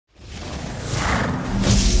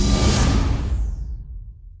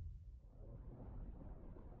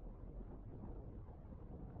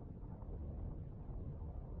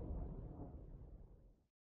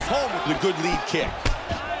Good lead kick.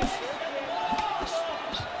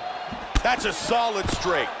 That's a solid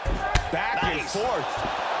straight. Back and forth.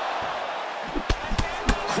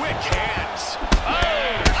 Quick hands. Oh,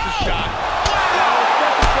 there's the shot.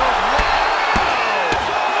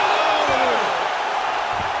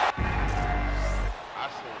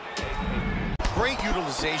 Great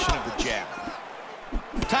utilization of the jab.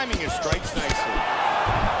 Timing his strikes nicely.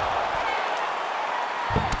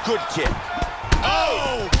 Good kick.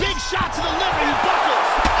 Oh! Big shot to the liver. He buckles.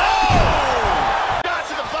 Oh! Shot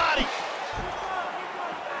to the body.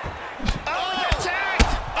 Oh, he got tagged.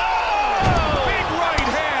 Oh! Big right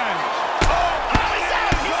hand. Oh, he's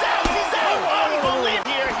out. He's out. He's out. Unbelievable.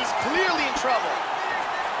 Here, he's clearly in trouble.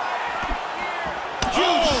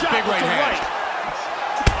 Huge shot big right hand. Right.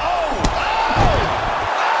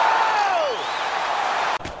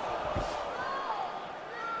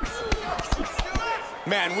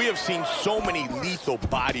 Man, we have seen so many lethal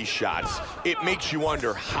body shots. It makes you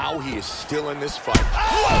wonder how he is still in this fight.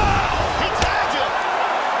 Oh! He tagged him!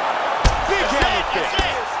 Big head kick.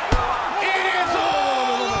 It is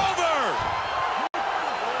all over!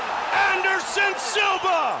 Anderson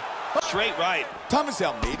Silva! Straight right. Thomas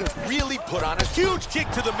Almeida really put on a huge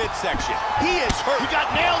kick to the midsection. He is hurt. He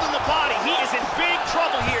got nailed in the body. He is in big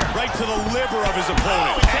trouble here. Right to the liver of his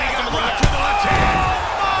opponent. Oh, and he got rocked to the left hand.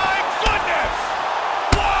 Oh, my goodness!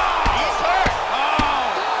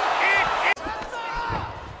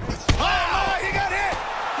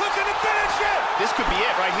 This could be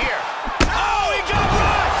it right here. Oh, he got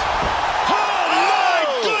rocked! Oh, my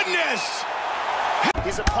goodness!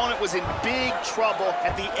 His opponent was in big trouble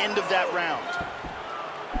at the end of that round.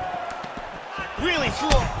 Really threw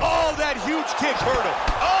him. Oh, that huge kick hurt him.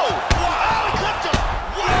 Oh, wow. Oh, he clipped him.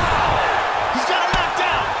 Wow! He's got him knocked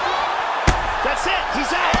down. That's it. He's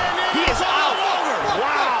out. He is out.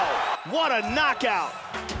 Wow. What a knockout.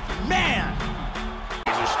 Man.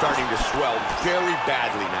 These are starting to swell very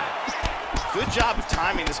badly now. Good job of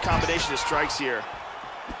timing this combination of strikes here.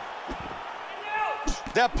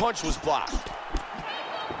 That punch was blocked.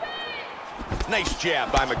 Nice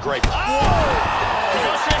jab by McGregor. Oh! He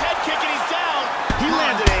goes for a head kick and he's down. He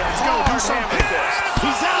landed a hard hammer fist.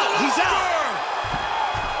 He's out. He's out.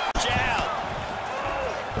 Jab.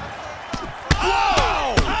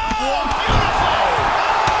 Whoa! Wow! Beautiful!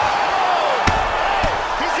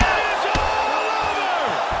 He's out. It's all over.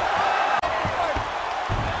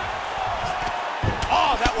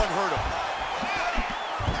 Oh, that one hurt him.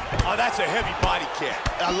 Oh, that's a heavy body kick.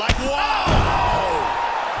 I like. Wow!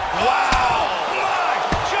 Wow!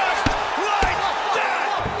 Just like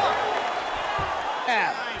that!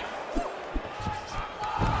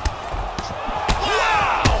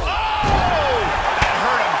 Wow! Oh! That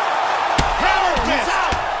hurt him. Hammer fist. He's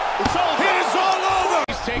out. It's over. It is all over.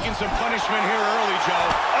 He's taking some punishment here early,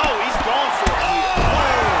 Joe. Oh, he's going for it here.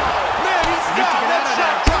 Oh! Man, he's got that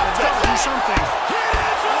shot. Do something. It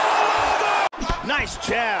is all over. Nice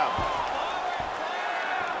jab.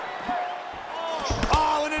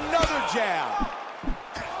 Oh, and another jab.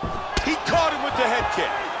 He caught him with the head kick.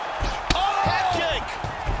 Oh! Head kick.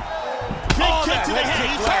 Big kick to the head.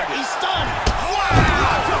 He's hurt. He's stunned. Wow!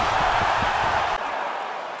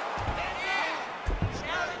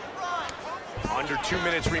 Under 2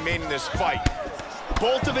 minutes remain in this fight.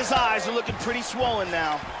 Both of his eyes are looking pretty swollen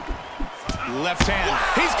now. Left hand. Wow.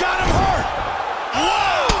 He's got him hurt.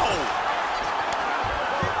 Whoa!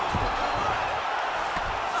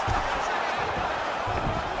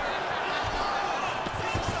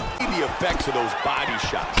 The effects of those body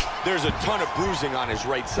shots. There's a ton of bruising on his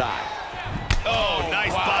right side. Oh,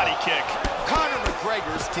 nice body kick. Conor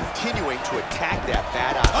McGregor's continuing to attack that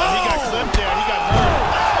bad eye. Oh, he got clipped there. He got hurt.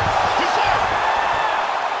 Oh, he's hurt.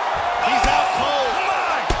 He's out cold.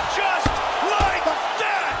 My, just like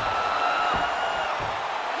that.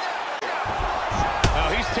 Oh,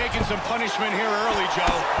 he's taking some punishment here early,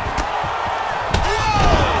 Joe.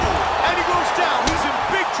 Whoa! And he goes down. He's in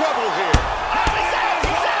big trouble here.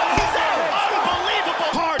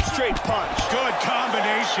 Punch. Good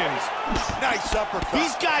combinations. Nice uppercut.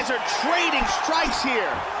 These guys are trading strikes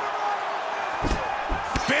here.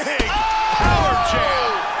 Big power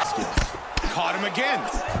jab. Caught him again.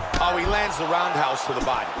 Oh, he lands the roundhouse to the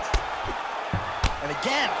body. And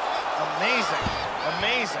again, amazing,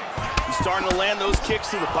 amazing. He's starting to land those kicks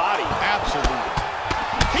to the body. Absolutely.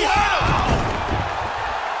 He hurt him.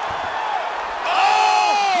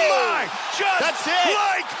 Oh, my! Just that's it.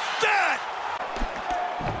 Like that.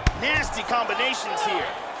 Nasty combinations here.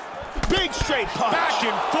 Big straight punch. Back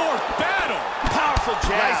and forth battle. Powerful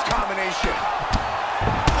jab. Nice combination.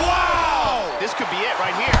 Wow! This could be it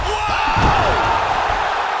right here. Whoa!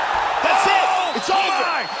 That's it. It's over.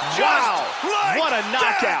 Wow, what a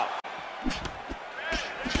knockout.